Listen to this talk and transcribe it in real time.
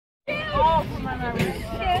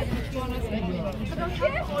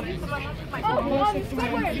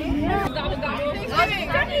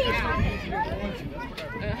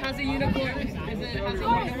Has a unicorn? Is it has a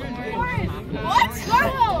unicorn? What?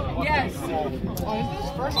 Yes.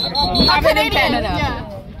 I'm in Canada.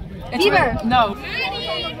 Yeah. Beaver. No.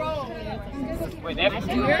 Wait, they have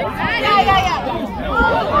Yeah.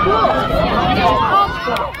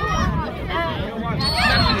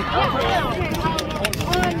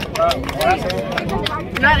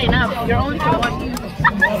 Not enough. You're only for one.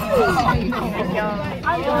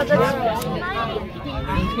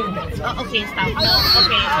 Okay, stop.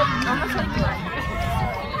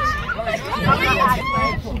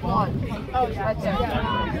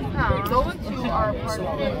 Those two are part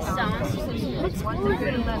of it.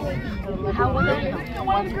 How would I know?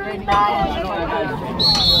 One's grade 9. That's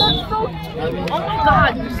so cute. Oh my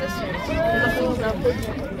god, your sisters.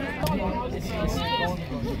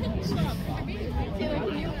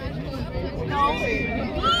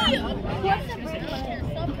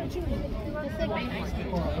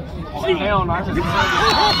 hell no.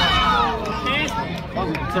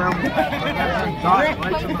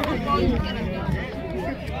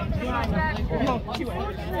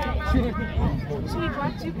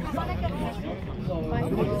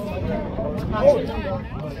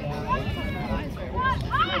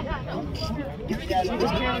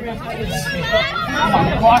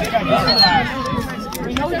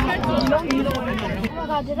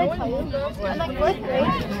 Did I tell you? In like 4th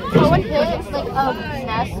grade, someone hit like a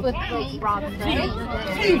nest with like rocks, right?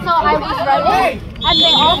 So I was running, and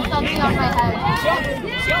they all stuck me on my head.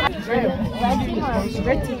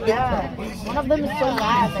 Red team, yeah. One of them is so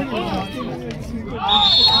mad.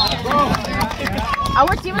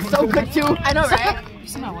 Our team is so good too. I know, right? You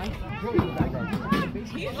see my wife?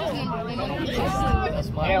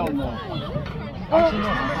 Hell no.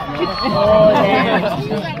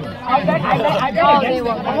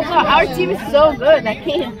 Our team is so good. I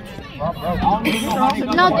can't.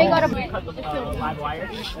 No, they got a.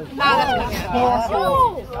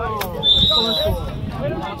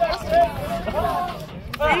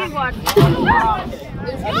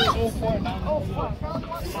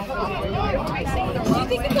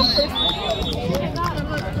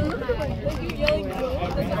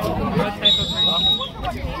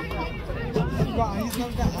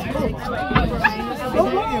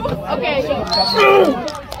 Okay.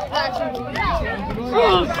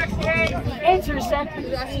 Intercept.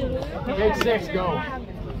 Big 6, go.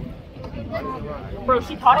 Bro,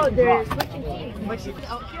 she caught it. There is.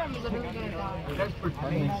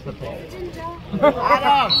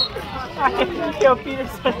 Yo,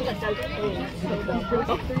 Peterson.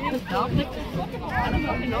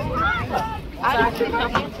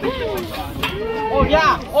 Oh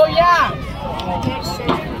yeah! Oh yeah!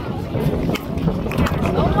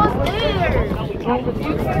 Almost there.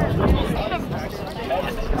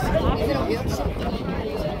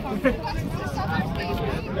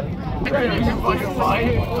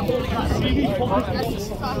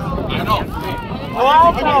 I know.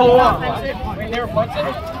 Oh, they were punching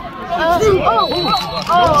it?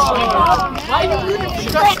 Why are you doing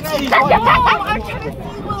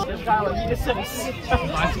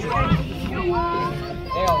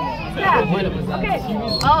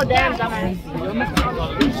Oh, damn, dumbass.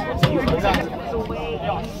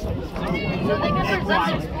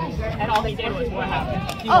 And all they did was what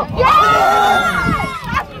happened. Oh, yeah!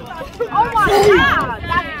 Oh my god!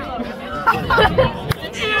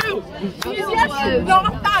 Yes, knock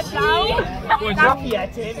that down. Was lucky I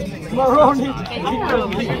did. Maroney. Hey,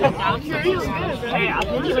 I'll give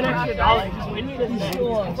you an extra $1 to win me this thing.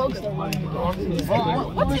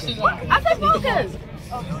 What's this? I said focus.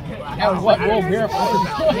 That was what roll beer for.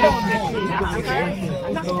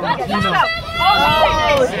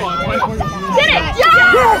 Did it! Yeah!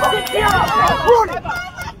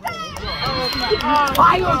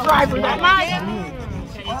 Pile driver, that man.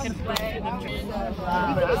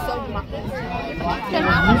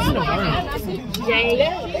 Jay?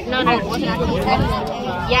 No.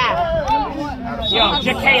 Yeah. Yo,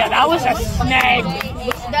 Jakaya, that was a snag.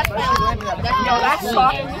 That's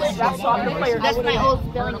soccer player. That's my old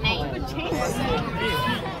spelling name.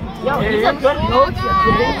 Yo, he's a good coach. He's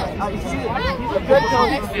a good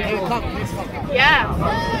coach. Yeah.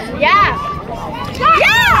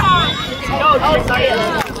 Oh, sorry.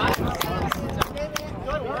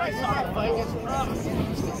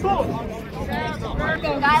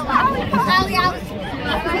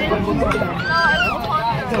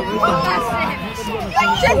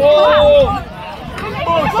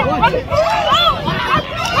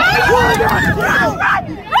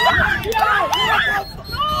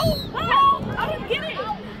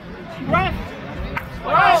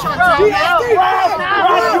 You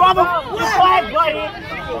have a flag, buddy.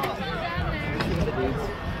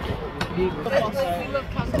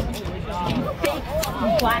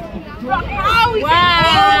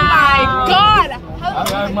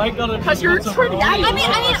 Oh my God! Because you're pretty. I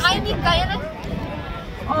mean, Diana.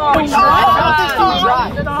 Oh,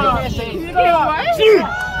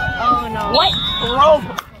 no. What throw?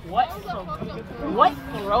 What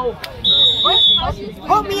throw?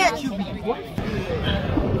 Put me at you. What?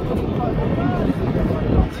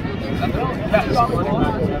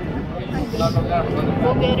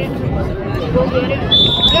 Go get it. Go get it.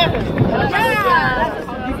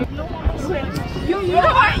 You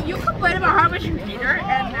know what? You complain about how much you hate her,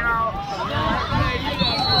 and now.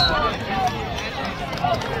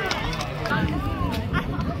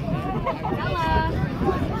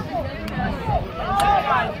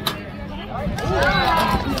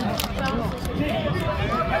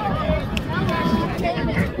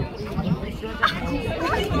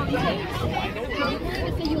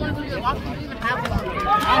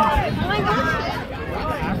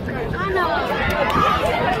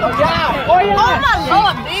 Oh my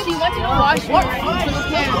Lord, babe! She went to the washroom.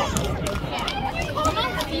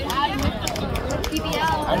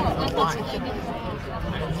 Why?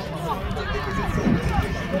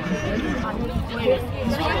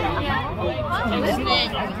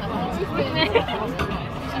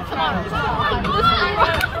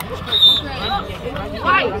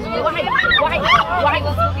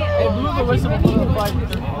 Hey, blew the whistle for the fight.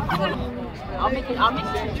 I will make you something.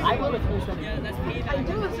 I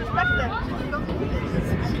do suspect that.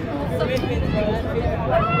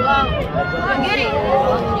 Get it.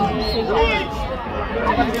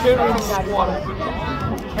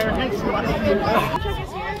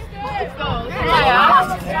 Let's go.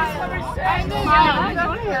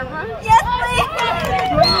 Yes, please.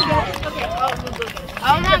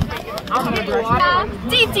 I'm not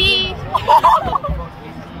DT.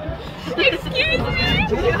 Excuse me.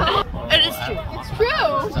 It is true. It's true.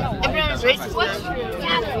 Everyone is racist. What's true?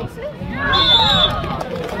 Yeah, they're racist.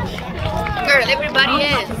 Girl, everybody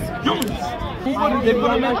is.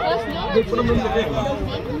 They put him in the game.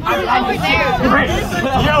 Over there.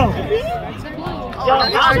 Yo,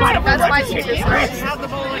 that's my teacher. have the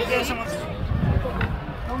ball like this.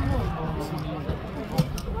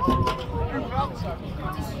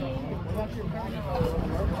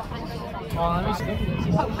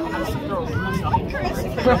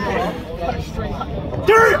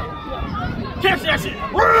 Catch that shit!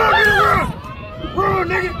 Run,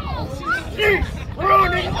 nigga!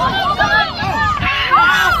 Run, nigga!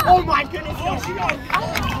 Oh my goodness!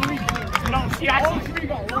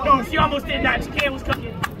 No, she almost did that. She was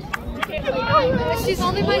cooking. She's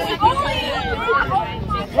only my second.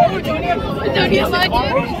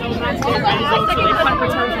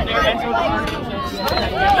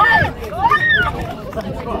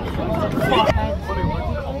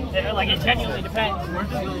 Like it genuinely depends.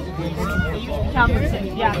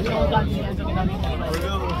 Yeah, it's all done.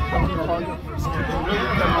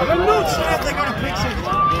 No chance they're gonna fix it.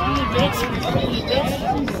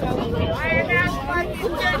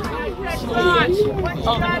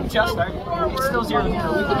 Oh, they just started. It's still 0-0.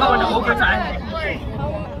 We could go into overtime.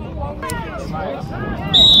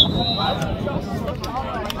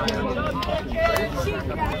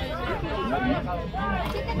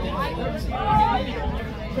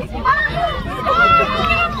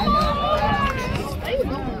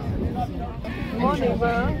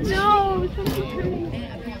 No.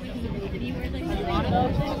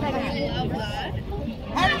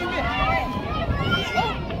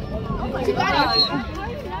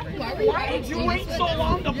 Why did you wait so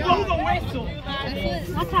long to blow the whistle?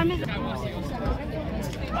 What time is it?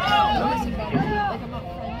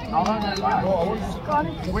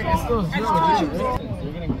 Wait, it's still 0-0.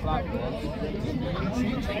 You're getting flat.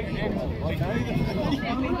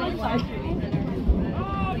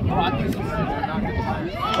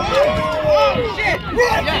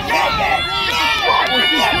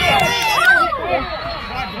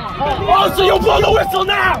 Oh, so you'll blow the whistle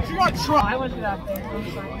now! I was that.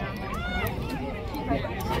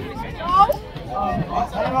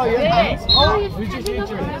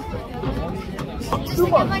 Too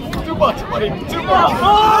much, buddy. Too much.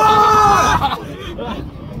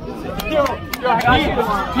 Yo, I got you.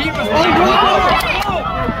 Pete was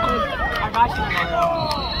I got you.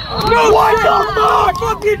 No, what the fuck?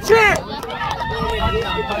 Fucking shit!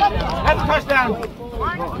 That's a touchdown.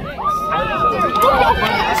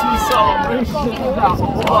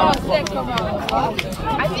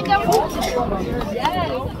 I think that was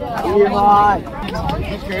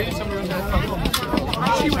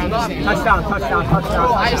Touchdown.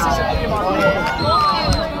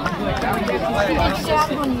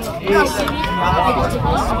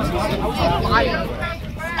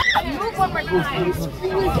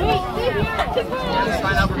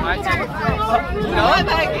 Sign up for my team. No, I'm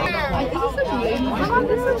back.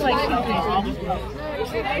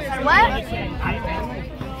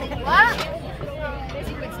 What?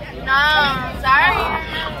 No, sorry.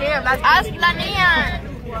 Here, ask la niña.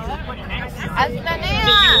 Ask la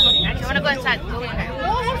niña. You want to go inside? Go in there.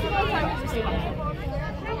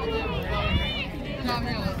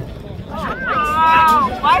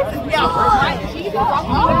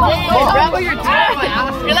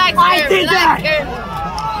 Relax, I did that.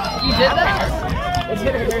 You did that?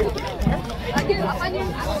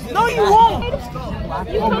 No, you won't.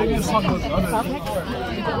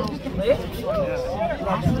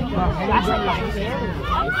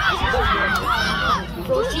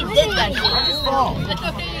 She did that.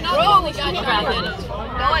 Bro, we got you.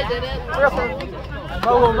 No, I didn't.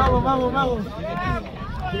 Mellow.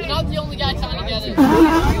 You're not the only guy trying to get it.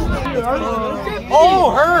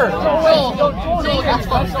 Oh, her!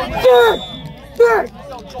 There!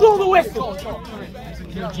 Blow the whistle!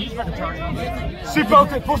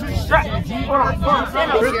 Seatbelt and push the strap!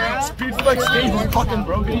 Speeds like skates and fucking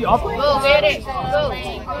broken up. Go, get it. Go.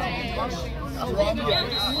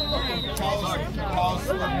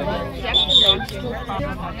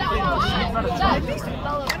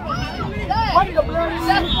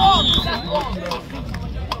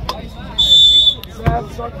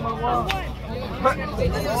 Suck my wall.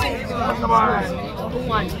 Come on. Who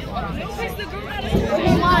won?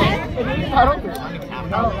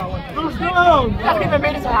 Who's down? I haven't even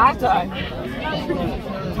made it to halftime.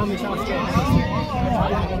 Tell me sounds good.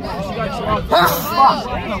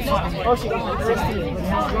 Oh, she got 16.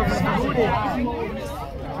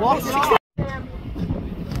 Walk 16.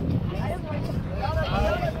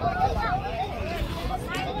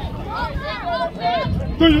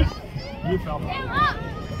 You fell.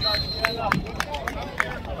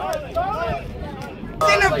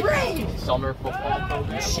 Summer football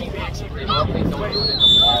program. They don't do it in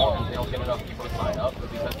the fall and they don't get enough people to sign up, but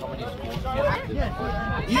because so many schools get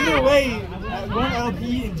it. Either way, going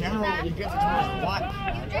LP in general, you get to what?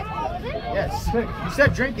 Yes. You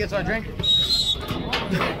said drink it, so I drank it.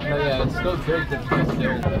 No, yeah, it's still good to be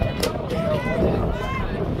there.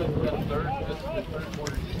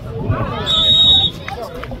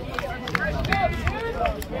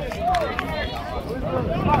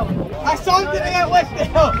 I saw him today at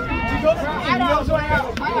Westdale. You go to the game. He knows who I am.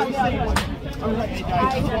 I was like, hey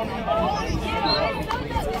guys.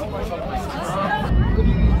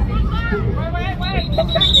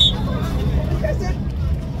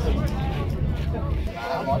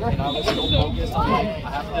 Now let's go focus on I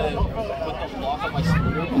have to put the lock on my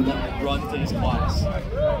scooter and then run to his class.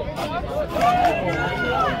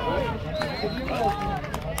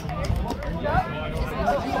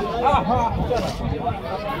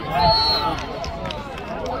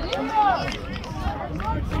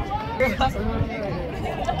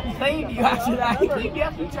 Thank you after that. You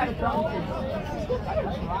definitely try to come.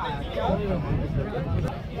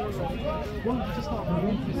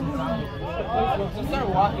 Just start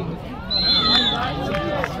walking.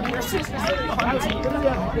 Your sister's sitting behind you.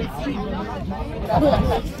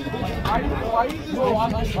 Why you just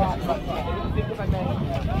walk on spot?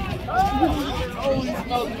 Holy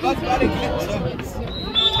smoke, that's gotta get this.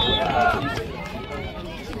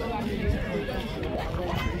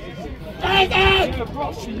 Take it!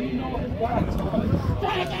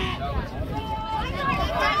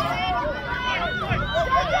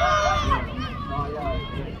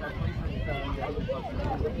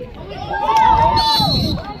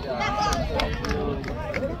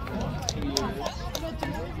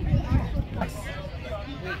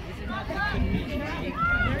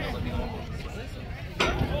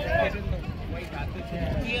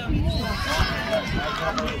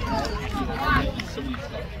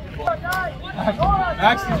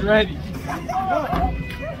 Max is ready.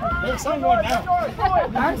 There's something going down.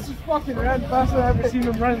 Max is fucking ran faster than I've ever seen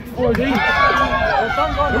him run in 4 days. There's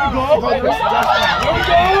something going down. Here we go.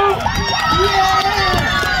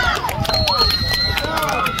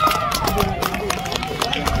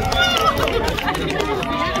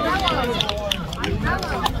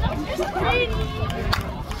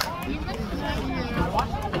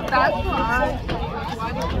 That's fine.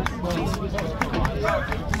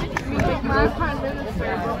 I'm Prime Minister.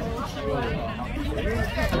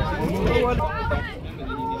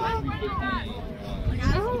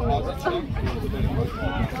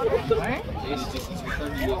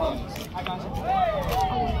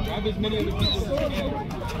 Grab as many of the people as you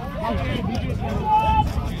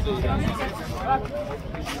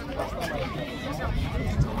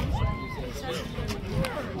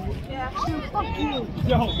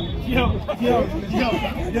Yo.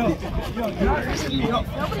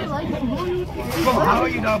 Nobody likes him. Bro, how are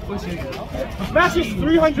you not pushing it? Smash is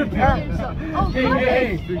 300 pounds.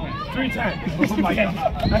 Hey. 310. Oh my god.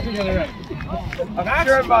 That's the other right. I'm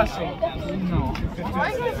sure muscle. No.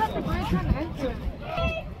 Why are you guys have to break on enter?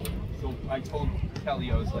 So I told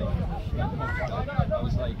Kelly, I was like,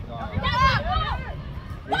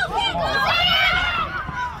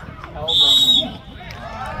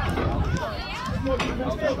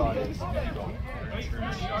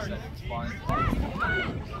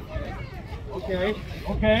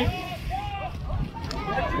 Okay.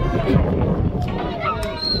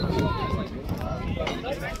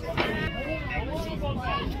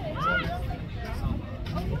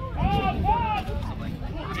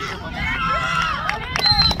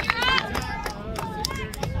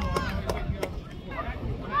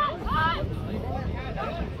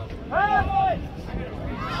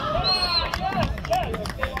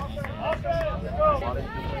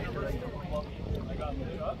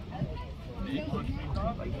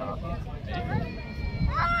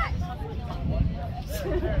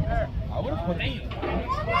 I would have put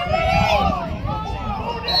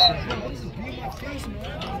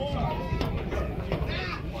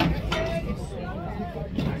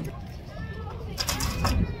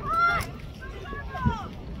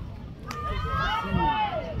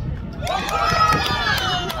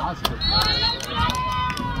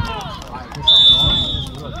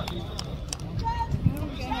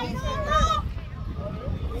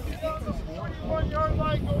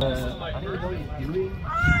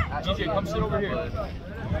DJ, come sit over here.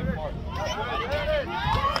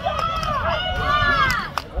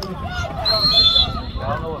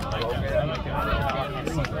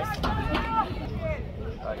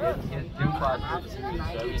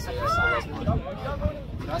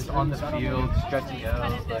 Just on the field, stretching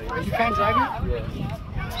out. You can't drive it? Yeah.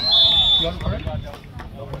 You want to car?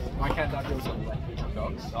 Why can't that go something like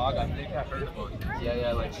dog? I think I heard about it.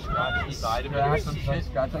 Yeah, like scratch the side of it or some shit.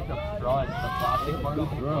 Scratch like the front, the plastic part of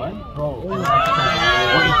the front. Bro.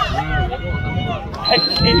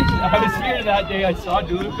 I was here that day. I saw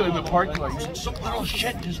DeLuca in the parking lot. He said, some little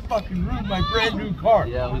shit just fucking ruined my brand new car.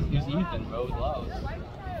 Yeah, it was Ethan, bro. It was loud.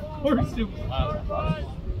 Of course it was loud.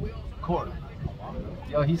 Court.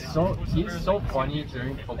 Yo, he's so funny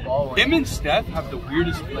during football. Him and Steph have the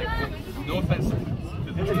weirdest, like, no offense to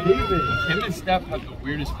David. Him and Steph have the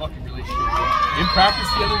weirdest fucking relationship. In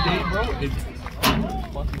practice the other day, bro, it's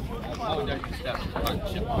fucking,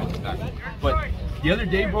 but the other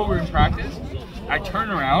day, bro, we're in practice. I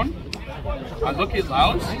turn around, I look at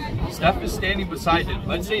Laos. Steph is standing beside him.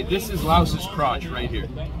 Let's say this is Laos's crotch right here.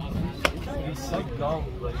 He's so dumb.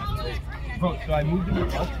 Like, Bro, so I moved him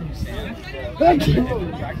up from sand.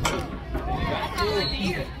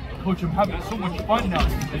 Coach, I'm having so much fun now.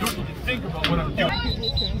 I don't need to think about what I'm doing.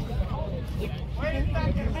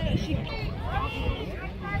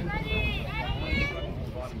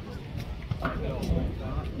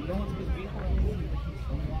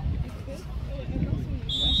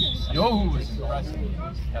 yo, who was impressive?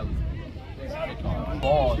 Kelly.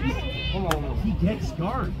 Ball. He gets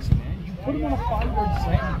guards, man. Put him on a 5-yard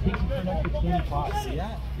slant and take him for an extra 25. See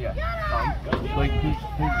that? Yeah. Like,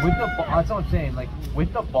 with the ball, that's what I'm saying. Like,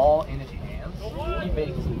 with the ball in his hands, he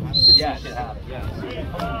makes this shit happen. Yeah.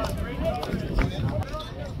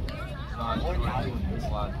 I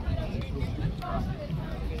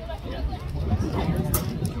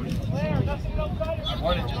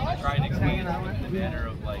want to just try and explain it in the manner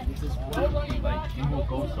of like you will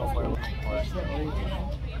go somewhere with your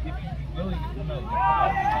if you're willing to do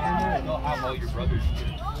that, you'll have all your brothers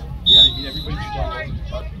here. Yeah, I mean everybody's got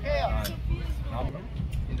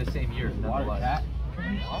in the same year, nonetheless.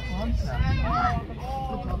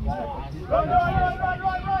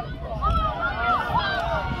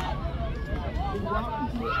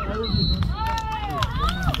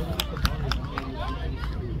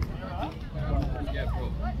 Yeah, bro.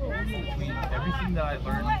 Everything that I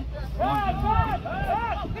learned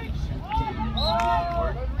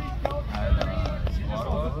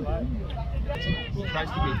he tries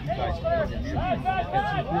to get you guys to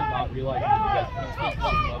not realizing that you guys have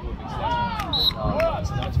a level of acceptance.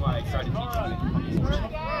 So that's why I try to teach you.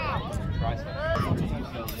 Try stuff.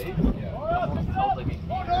 UCLA? Yeah. Felt like a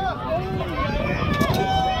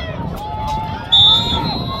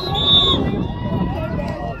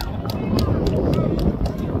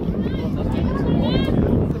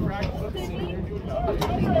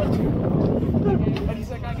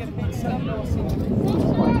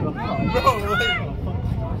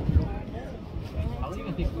don't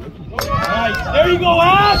even think rookies. Nice. There you go,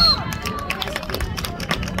 Ash.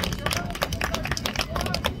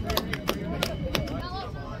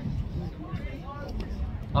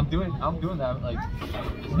 I'm doing that like.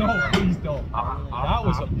 No, please don't. That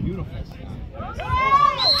was a beautiful.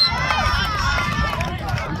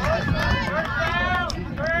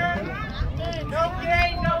 No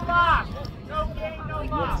gain, no loss. No gain, no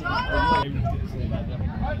loss.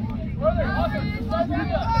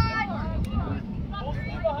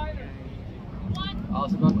 I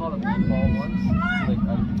was about to call a meatball once. Like I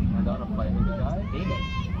got in a fight with a guy,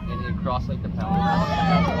 and he crossed like the pound.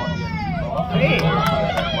 Hey.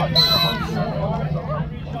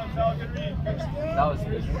 That was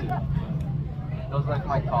good too. That was like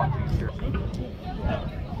my top picture.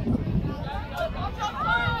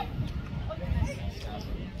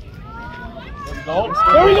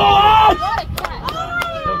 There we go, Ash.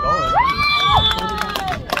 Still going.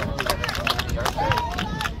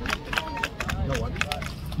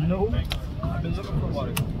 No. I've been looking for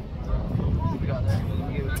water. We got there.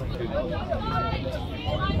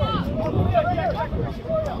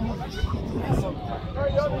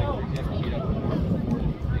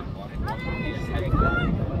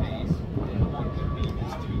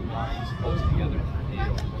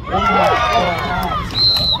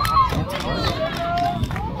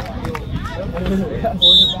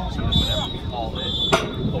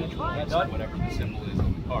 Whatever the symbol is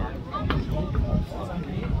on the card.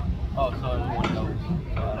 Oh, so everyone knows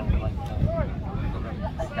like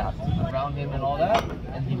the captain around him and all that,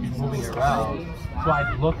 and he'd be moving around. So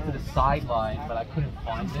I'd look to the sideline, but I couldn't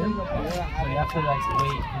find him. So you have to like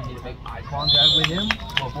wait for me to make eye contact with him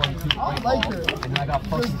before he took the ball. And then I got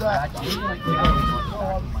fucking back.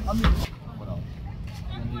 What else?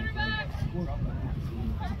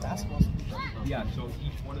 Yeah, so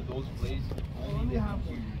each one of those plays, only the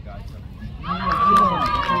two guys have.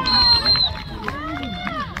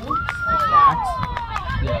 Wax,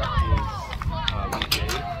 yeah, is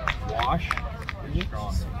wash, and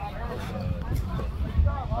strong.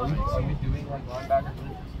 Are we doing like linebacker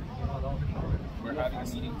positions? We're having a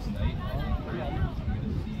meeting tonight. I'm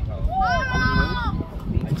gonna see how.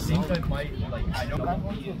 I think I might like. I don't know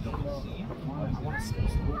B and double C.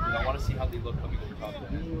 I want to see how they look coming over top of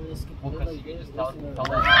them. Well, because you can just tell them.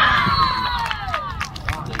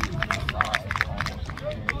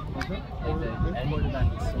 Anyone that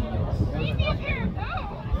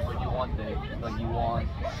or you want the like you want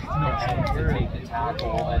to take the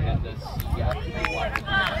tackle and then the C actually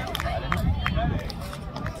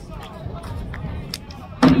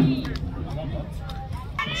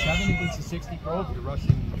The 7 against the 60 pro, if you're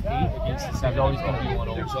rushing 8 against the 7. There's always going to be one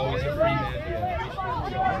over. There's always a free man.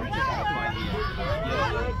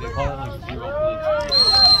 They call it like 0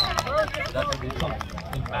 blitz. That's what they call it.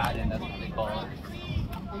 In Madden, that's what they call it.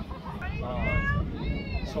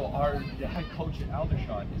 So the head coach at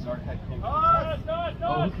Aldershot is our head coach.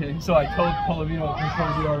 Oh, okay. So I told Palomino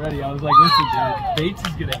already. I was like, listen, dude, Bates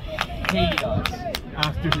is gonna hate us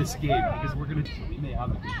after this game because we may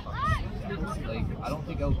have a good time. like, I don't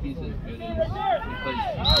think LP is as good as because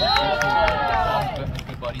I'm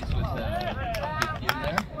good buddies with the kid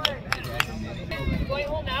there. Going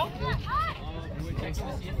home now?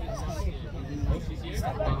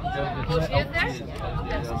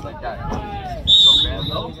 Like that. Program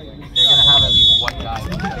though, they're gonna have at least one guy.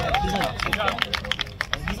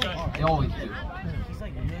 They always do.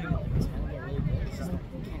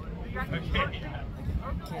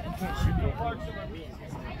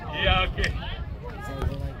 Yeah, okay.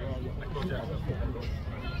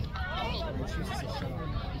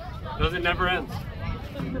 Doesn't never end.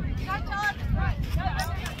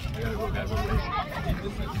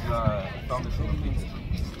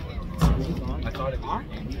 I thought it was.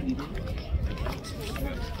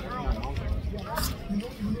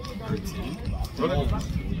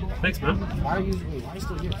 Thanks, man. Why are you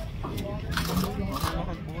still here?